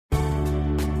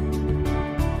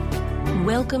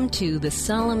Welcome to the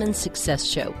Solomon Success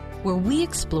Show, where we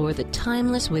explore the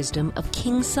timeless wisdom of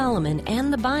King Solomon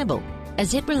and the Bible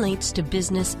as it relates to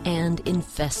business and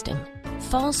investing.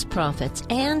 False prophets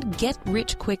and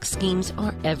get-rich-quick schemes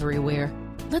are everywhere.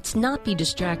 Let's not be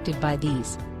distracted by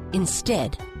these.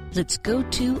 Instead, let's go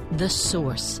to the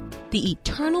source, the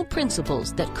eternal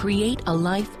principles that create a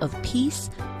life of peace,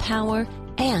 power,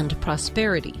 and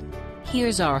prosperity.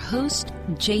 Here's our host,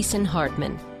 Jason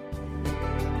Hartman.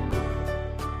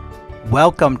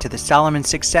 Welcome to the Solomon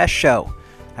Success Show.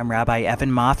 I'm Rabbi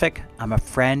Evan Moffick. I'm a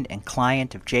friend and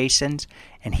client of Jason's,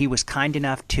 and he was kind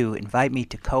enough to invite me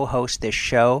to co-host this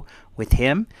show with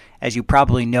him. As you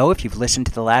probably know, if you've listened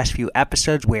to the last few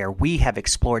episodes where we have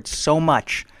explored so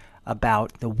much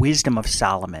about the wisdom of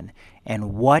Solomon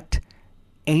and what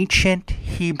ancient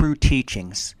Hebrew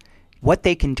teachings, what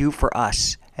they can do for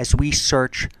us as we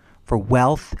search for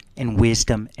wealth and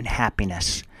wisdom and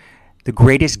happiness, the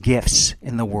greatest gifts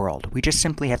in the world. We just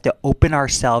simply have to open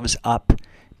ourselves up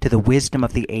to the wisdom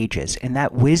of the ages, and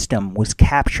that wisdom was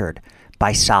captured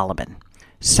by Solomon.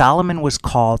 Solomon was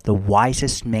called the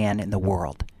wisest man in the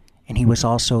world, and he was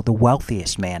also the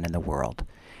wealthiest man in the world.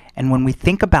 And when we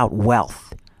think about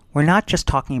wealth, we're not just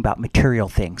talking about material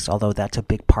things, although that's a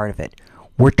big part of it.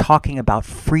 We're talking about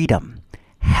freedom,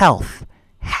 health,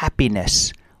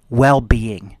 happiness,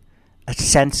 well-being, a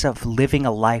sense of living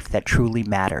a life that truly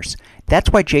matters. That's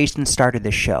why Jason started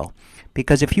this show.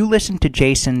 Because if you listen to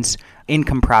Jason's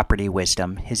income property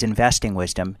wisdom, his investing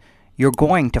wisdom, you're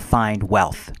going to find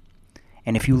wealth.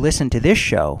 And if you listen to this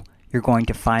show, you're going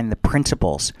to find the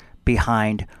principles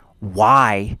behind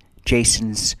why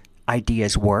Jason's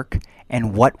ideas work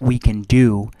and what we can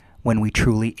do when we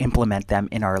truly implement them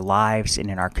in our lives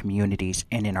and in our communities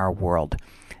and in our world.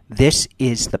 This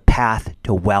is the path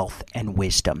to wealth and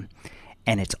wisdom,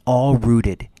 and it's all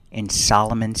rooted in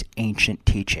Solomon's ancient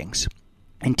teachings.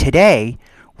 And today,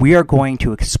 we are going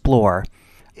to explore,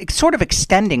 sort of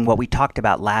extending what we talked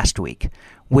about last week,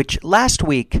 which last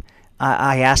week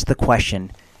I asked the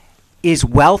question, is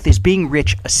being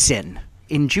rich a sin?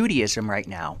 In Judaism right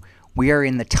now, we are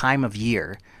in the time of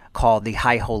year called the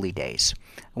High Holy Days,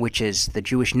 which is the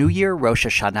Jewish New Year, Rosh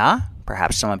Hashanah.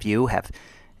 Perhaps some of you have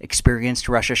experienced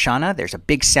Rosh Hashanah. There's a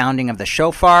big sounding of the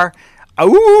shofar.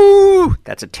 Ooh!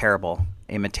 That's a terrible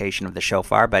imitation of the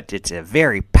shofar, but it's a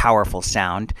very powerful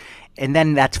sound. And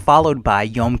then that's followed by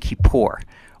Yom Kippur,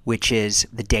 which is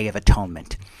the Day of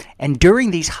Atonement. And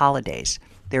during these holidays,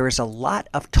 there is a lot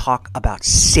of talk about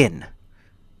sin,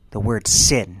 the word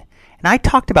sin. And I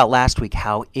talked about last week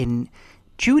how in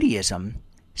Judaism,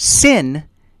 sin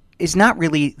is not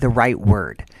really the right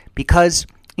word, because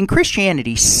in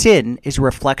Christianity, sin is a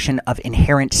reflection of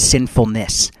inherent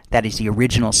sinfulness. That is the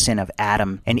original sin of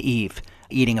Adam and Eve,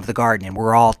 eating of the garden, and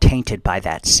we're all tainted by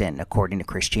that sin, according to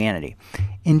Christianity.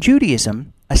 In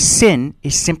Judaism, a sin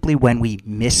is simply when we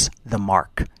miss the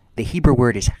mark. The Hebrew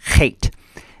word is chet.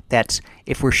 That's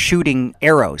if we're shooting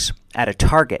arrows at a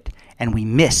target and we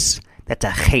miss, that's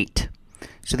a chet.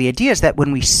 So the idea is that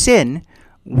when we sin,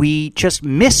 we just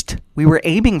missed. We were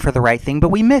aiming for the right thing, but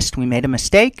we missed. We made a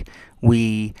mistake.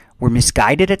 We were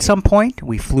misguided at some point.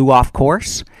 We flew off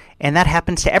course. And that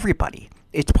happens to everybody.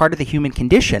 It's part of the human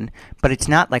condition, but it's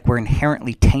not like we're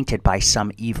inherently tainted by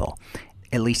some evil.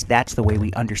 At least that's the way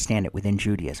we understand it within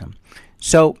Judaism.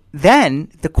 So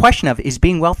then the question of, is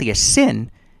being wealthy a sin,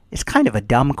 is kind of a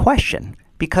dumb question,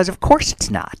 because of course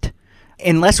it's not.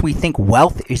 Unless we think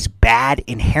wealth is bad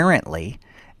inherently,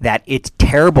 that it's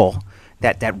terrible,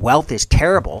 that wealth is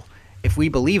terrible. If we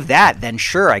believe that, then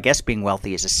sure, I guess being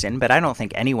wealthy is a sin, but I don't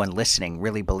think anyone listening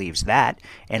really believes that,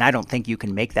 and I don't think you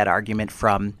can make that argument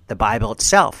from the Bible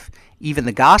itself. Even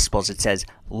the Gospels, it says,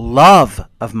 love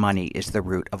of money is the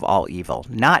root of all evil,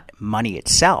 not money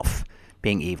itself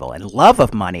being evil. And love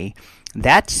of money,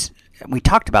 we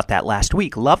talked about that last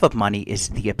week. Love of money is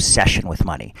the obsession with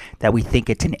money, that we think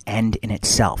it's an end in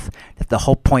itself, that the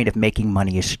whole point of making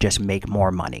money is to just make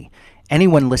more money.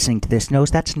 Anyone listening to this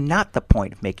knows that's not the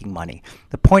point of making money.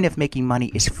 The point of making money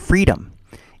is freedom,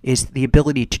 is the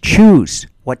ability to choose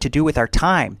what to do with our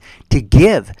time, to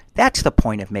give. That's the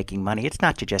point of making money. It's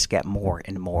not to just get more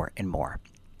and more and more.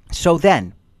 So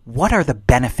then, what are the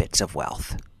benefits of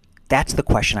wealth? That's the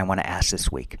question I want to ask this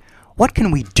week. What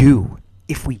can we do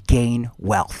if we gain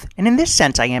wealth? And in this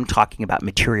sense, I am talking about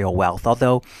material wealth,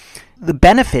 although the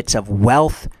benefits of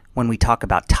wealth when we talk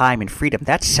about time and freedom,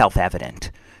 that's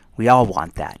self-evident. We all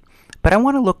want that. But I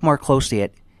want to look more closely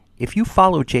at if you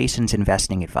follow Jason's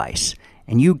investing advice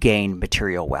and you gain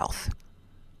material wealth,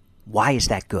 why is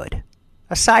that good?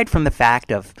 Aside from the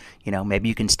fact of, maybe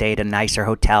you can stay at a nicer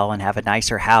hotel and have a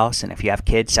nicer house, and if you have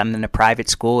kids, send them to private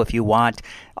school if you want.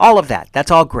 All of that,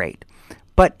 that's all great.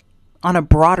 But on a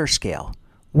broader scale,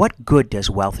 what good does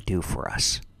wealth do for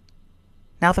us?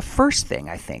 Now, the first thing,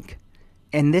 I think,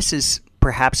 and this is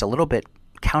perhaps a little bit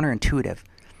counterintuitive,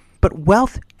 but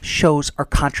wealth shows our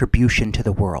contribution to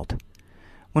the world.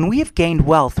 When we have gained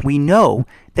wealth, we know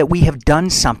that we have done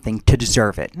something to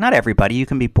deserve it. Not everybody. You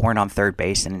can be born on third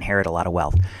base and inherit a lot of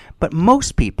wealth. But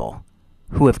most people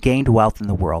who have gained wealth in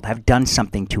the world have done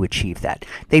something to achieve that.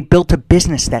 They built a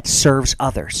business that serves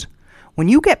others. When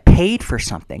you get paid for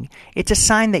something, it's a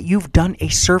sign that you've done a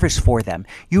service for them.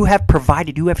 You have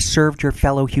served your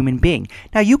fellow human being.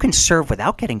 Now, you can serve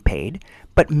without getting paid,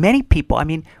 but many people,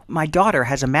 my daughter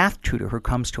has a math tutor who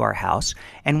comes to our house,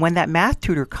 and when that math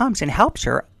tutor comes and helps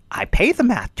her, I pay the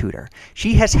math tutor.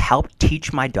 She has helped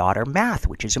teach my daughter math,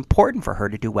 which is important for her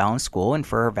to do well in school and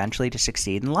for her eventually to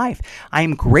succeed in life. I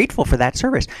am grateful for that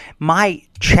service. My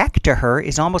check to her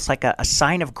is almost like a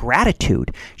sign of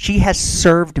gratitude. She has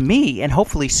served me and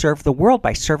hopefully served the world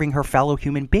by serving her fellow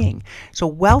human being. So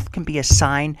wealth can be a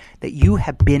sign that you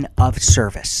have been of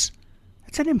service.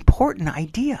 That's an important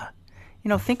idea.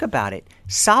 Think about it.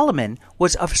 Solomon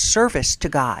was of service to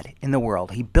God in the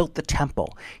world. He built the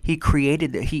temple. He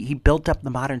built up the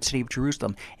modern city of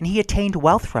Jerusalem, and he attained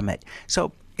wealth from it.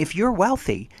 So if you're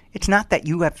wealthy, it's not that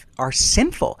you are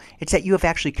sinful. It's that you have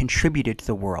actually contributed to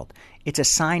the world. It's a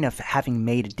sign of having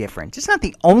made a difference. It's not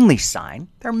the only sign.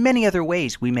 There are many other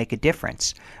ways we make a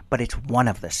difference, but it's one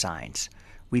of the signs.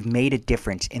 We've made a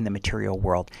difference in the material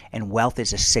world, and wealth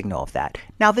is a signal of that.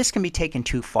 Now, this can be taken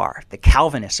too far. The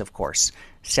Calvinists, of course,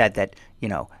 said that,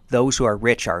 those who are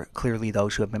rich are clearly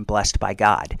those who have been blessed by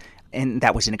God. And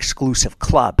that was an exclusive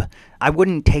club. I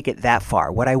wouldn't take it that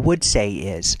far. What I would say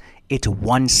is it's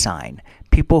one sign.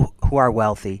 People who are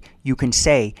wealthy, you can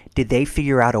say, did they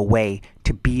figure out a way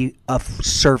to be of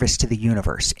service to the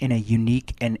universe in a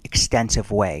unique and extensive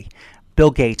way?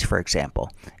 Bill Gates, for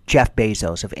example, Jeff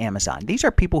Bezos of Amazon. These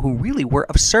are people who really were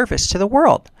of service to the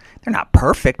world. They're not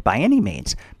perfect by any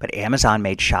means, but Amazon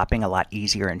made shopping a lot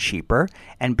easier and cheaper,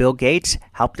 and Bill Gates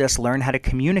helped us learn how to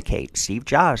communicate. Steve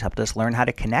Jobs helped us learn how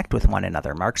to connect with one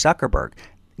another. Mark Zuckerberg.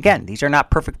 Again, these are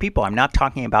not perfect people. I'm not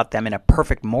talking about them in a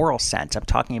perfect moral sense. I'm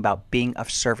talking about being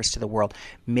of service to the world,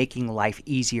 making life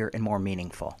easier and more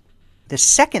meaningful. The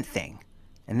second thing,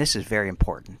 and this is very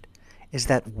important, is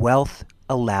that wealth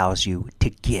allows you to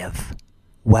give.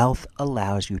 Wealth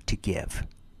allows you to give.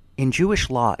 In Jewish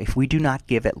law, if we do not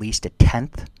give at least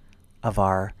 1/10 of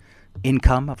our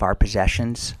income, of our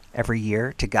possessions every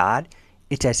year to God,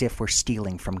 it's as if we're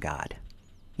stealing from God.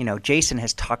 Jason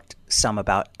has talked some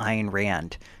about Ayn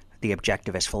Rand, the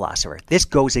objectivist philosopher. This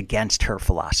goes against her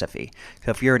philosophy.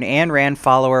 So if you're an Ayn Rand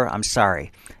follower, I'm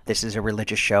sorry. This is a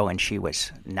religious show, and she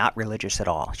was not religious at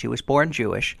all. She was born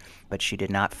Jewish, but she did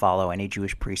not follow any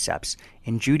Jewish precepts.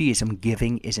 In Judaism,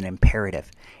 giving is an imperative.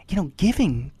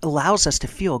 Giving allows us to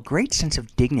feel a great sense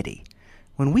of dignity.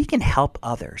 When we can help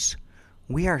others,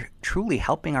 we are truly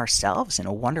helping ourselves in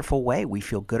a wonderful way. We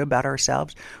feel good about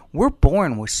ourselves. We're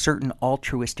born with certain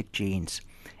altruistic genes.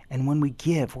 And when we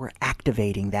give, we're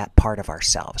activating that part of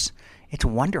ourselves. It's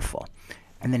wonderful.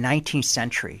 In the 19th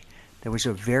century, there was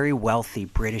a very wealthy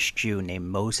British Jew named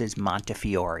Moses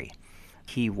Montefiore.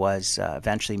 He was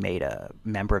eventually made a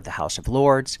member of the House of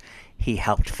Lords. He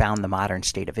helped found the modern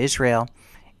state of Israel.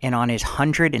 And on his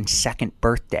 102nd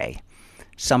birthday,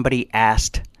 somebody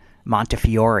asked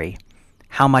Montefiore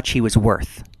how much he was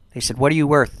worth. They said, "What are you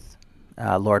worth,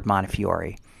 Lord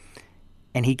Montefiore?"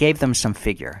 And he gave them some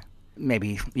figure.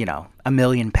 Maybe, £1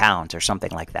 million or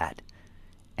something like that.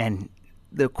 And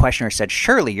the questioner said,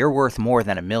 "Surely you're worth more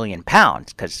than £1 million,"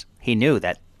 because he knew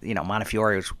that,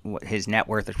 Montefiore, his net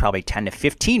worth was probably 10 to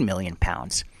 15 million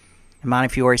pounds. And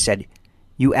Montefiore said,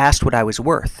 "You asked what I was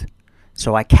worth,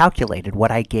 so I calculated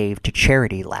what I gave to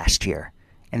charity last year,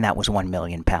 and that was £1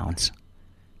 million.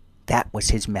 That was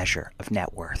his measure of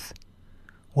net worth.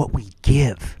 What we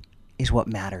give is what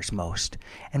matters most.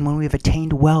 And when we've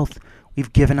attained wealth,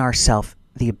 we've given ourselves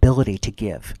the ability to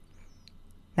give.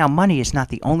 Now, money is not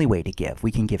the only way to give.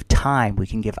 We can give time. We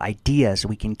can give ideas.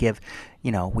 We can give,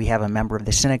 we have a member of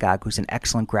the synagogue who's an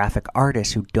excellent graphic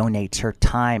artist who donates her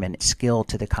time and skill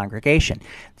to the congregation.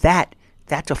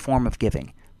 That's a form of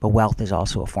giving. But wealth is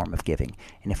also a form of giving.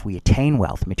 And if we attain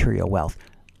wealth, material wealth,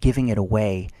 giving it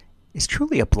away is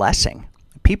truly a blessing.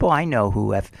 People I know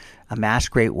who have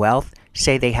amassed great wealth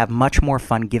say they have much more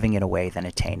fun giving it away than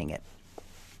attaining it.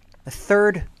 The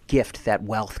third gift that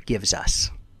wealth gives us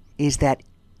is that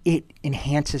it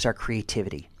enhances our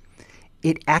creativity.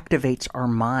 it activates our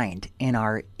mind and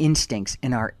our instincts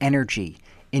and our energy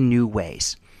in new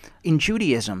ways. In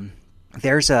Judaism,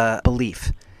 there's a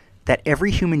belief that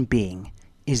every human being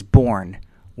is born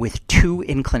with two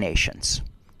inclinations.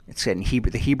 It's in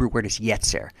Hebrew. The Hebrew word is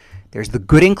yetzer. There's the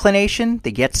good inclination,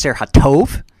 the yetzer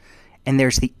hatov, and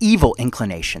there's the evil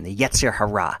inclination, the yetzer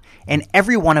hara. And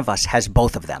every one of us has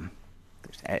both of them.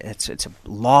 It's a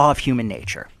law of human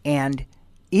nature. And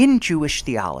in Jewish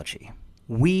theology,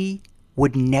 we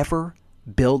would never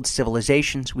build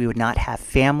civilizations. We would not have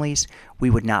families. We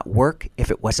would not work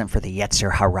if it wasn't for the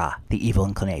yetzer hara, the evil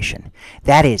inclination.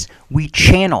 That is, we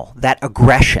channel that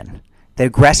aggression, the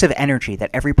aggressive energy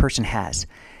that every person has.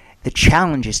 The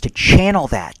challenge is to channel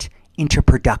that into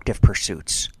productive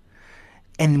pursuits.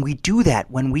 And we do that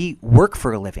when we work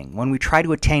for a living, when we try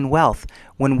to attain wealth,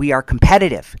 when we are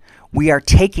competitive. We are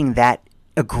taking that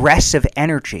aggressive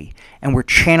energy and we're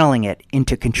channeling it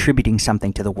into contributing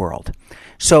something to the world.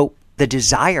 So the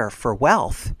desire for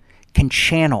wealth can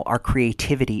channel our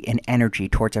creativity and energy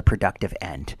towards a productive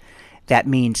end. That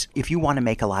means if you want to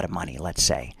make a lot of money, let's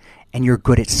say, and you're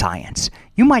good at science,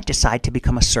 you might decide to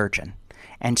become a surgeon.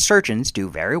 And surgeons do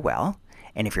very well.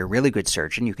 And if you're a really good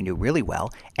surgeon, you can do really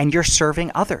well, and you're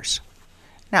serving others.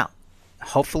 Now,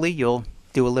 hopefully you'll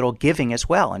do a little giving as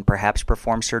well and perhaps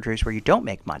perform surgeries where you don't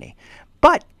make money.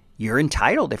 But you're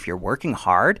entitled, if you're working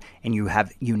hard and you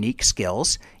have unique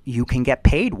skills, you can get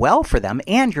paid well for them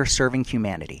and you're serving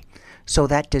humanity. So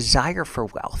that desire for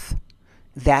wealth,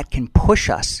 that can push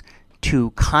us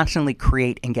to constantly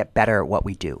create and get better at what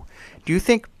we do. Do you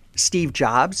think Steve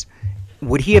Jobs,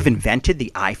 would he have invented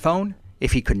the iPhone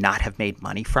if he could not have made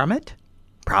money from it?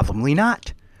 Probably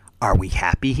not. Are we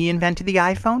happy he invented the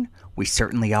iPhone? We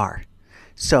certainly are.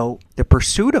 So the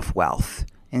pursuit of wealth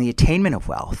and the attainment of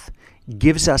wealth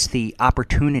gives us the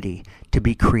opportunity to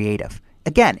be creative.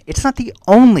 Again, it's not the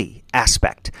only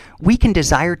aspect. We can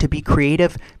desire to be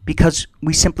creative because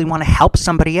we simply want to help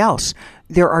somebody else.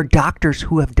 There are doctors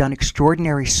who have done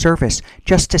extraordinary service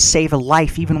just to save a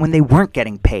life even when they weren't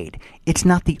getting paid. It's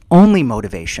not the only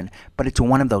motivation, but it's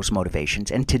one of those motivations.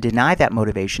 And to deny that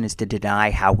motivation is to deny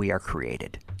how we are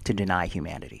created, to deny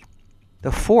humanity.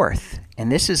 The fourth,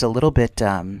 and this is a little bit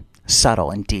subtle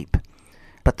and deep,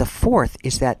 but the fourth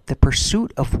is that the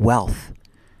pursuit of wealth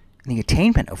and the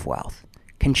attainment of wealth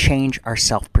can change our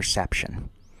self-perception.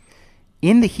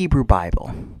 In the Hebrew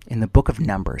Bible, in the book of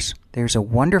Numbers, there's a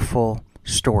wonderful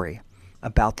story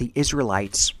about the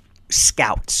Israelites,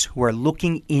 scouts who are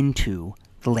looking into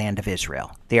the land of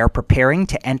Israel. They are preparing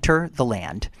to enter the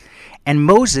land, and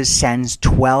Moses sends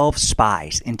 12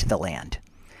 spies into the land.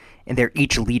 And they're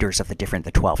each leaders of the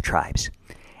 12 tribes.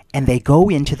 And they go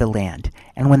into the land,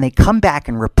 and when they come back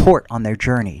and report on their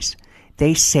journeys,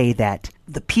 they say that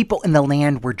the people in the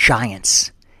land were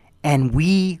giants, and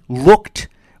we looked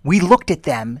at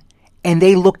them, and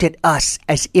they looked at us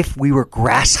as if we were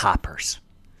grasshoppers.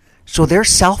 So their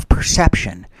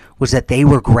self-perception was that they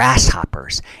were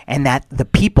grasshoppers, and that the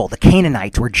people, the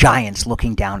Canaanites, were giants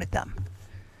looking down at them.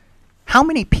 How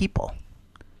many people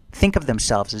think of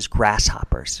themselves as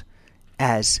grasshoppers,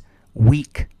 as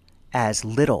weak, as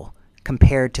little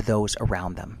compared to those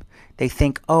around them? They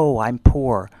think, oh, I'm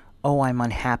poor. Oh, I'm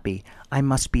unhappy. I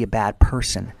must be a bad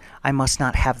person. I must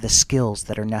not have the skills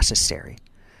that are necessary.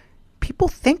 People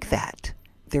think that.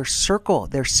 Their circle,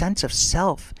 their sense of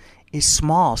self is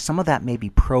small. Some of that may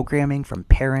be programming from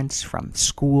parents, from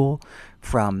school,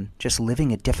 from just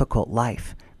living a difficult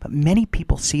life. But many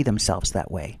people see themselves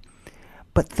that way.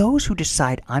 But those who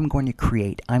decide, I'm going to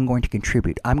create, I'm going to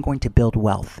contribute, I'm going to build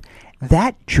wealth,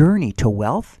 that journey to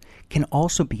wealth can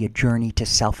also be a journey to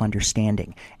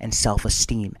self-understanding and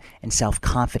self-esteem and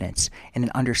self-confidence and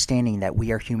an understanding that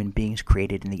we are human beings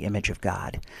created in the image of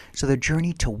God. So the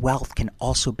journey to wealth can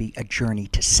also be a journey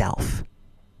to self.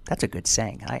 That's a good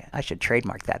saying. I should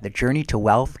trademark that. The journey to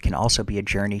wealth can also be a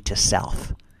journey to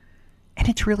self. And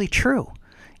it's really true.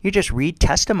 You just read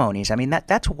testimonies. I mean,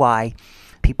 that's why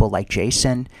people like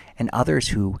Jason and others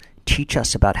who teach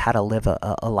us about how to live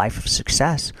a life of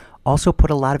success also put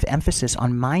a lot of emphasis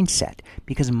on mindset,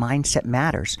 because mindset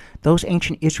matters. Those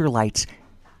ancient Israelites,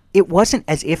 it wasn't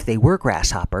as if they were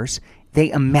grasshoppers. They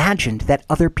imagined that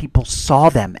other people saw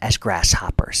them as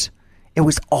grasshoppers. It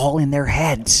was all in their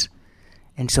heads.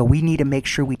 And so we need to make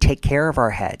sure we take care of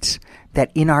our heads,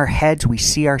 that in our heads we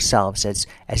see ourselves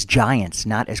as giants,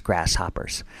 not as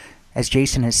grasshoppers. As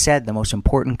Jason has said, the most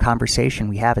important conversation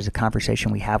we have is a conversation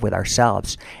we have with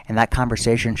ourselves. And that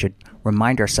conversation should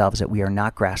remind ourselves that we are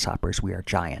not grasshoppers, we are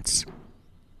giants.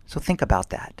 So think about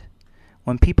that.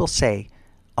 When people say,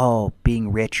 oh,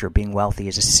 being rich or being wealthy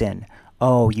is a sin.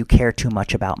 Oh, you care too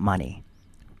much about money.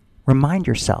 Remind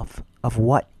yourself, of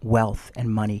what wealth and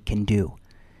money can do.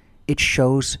 It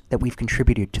shows that we've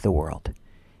contributed to the world.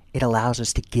 It allows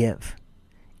us to give.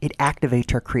 It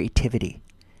activates our creativity,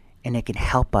 and it can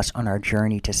help us on our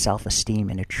journey to self-esteem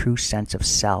and a true sense of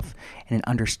self and an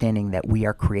understanding that we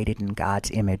are created in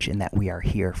God's image and that we are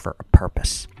here for a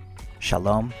purpose.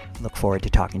 Shalom. Look forward to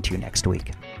talking to you next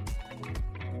week.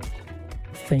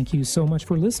 Thank you so much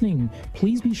for listening.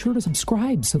 Please be sure to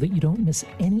subscribe so that you don't miss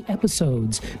any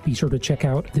episodes. Be sure to check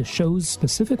out the show's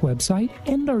specific website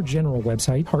and our general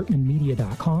website,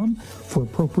 hartmanmedia.com, for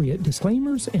appropriate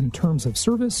disclaimers and terms of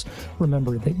service.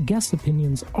 Remember that guest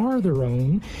opinions are their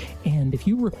own, and if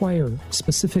you require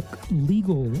specific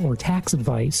legal or tax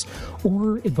advice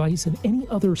or advice in any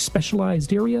other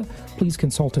specialized area, please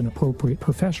consult an appropriate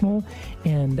professional.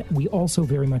 And we also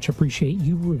very much appreciate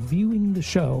you reviewing the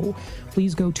show.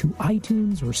 Please go to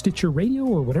iTunes or Stitcher Radio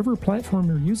or whatever platform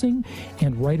you're using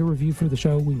and write a review for the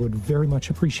show. We would very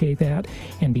much appreciate that.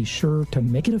 And be sure to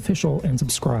make it official and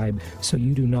subscribe so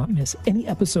you do not miss any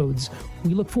episodes.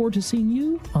 We look forward to seeing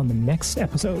you on the next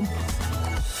episode.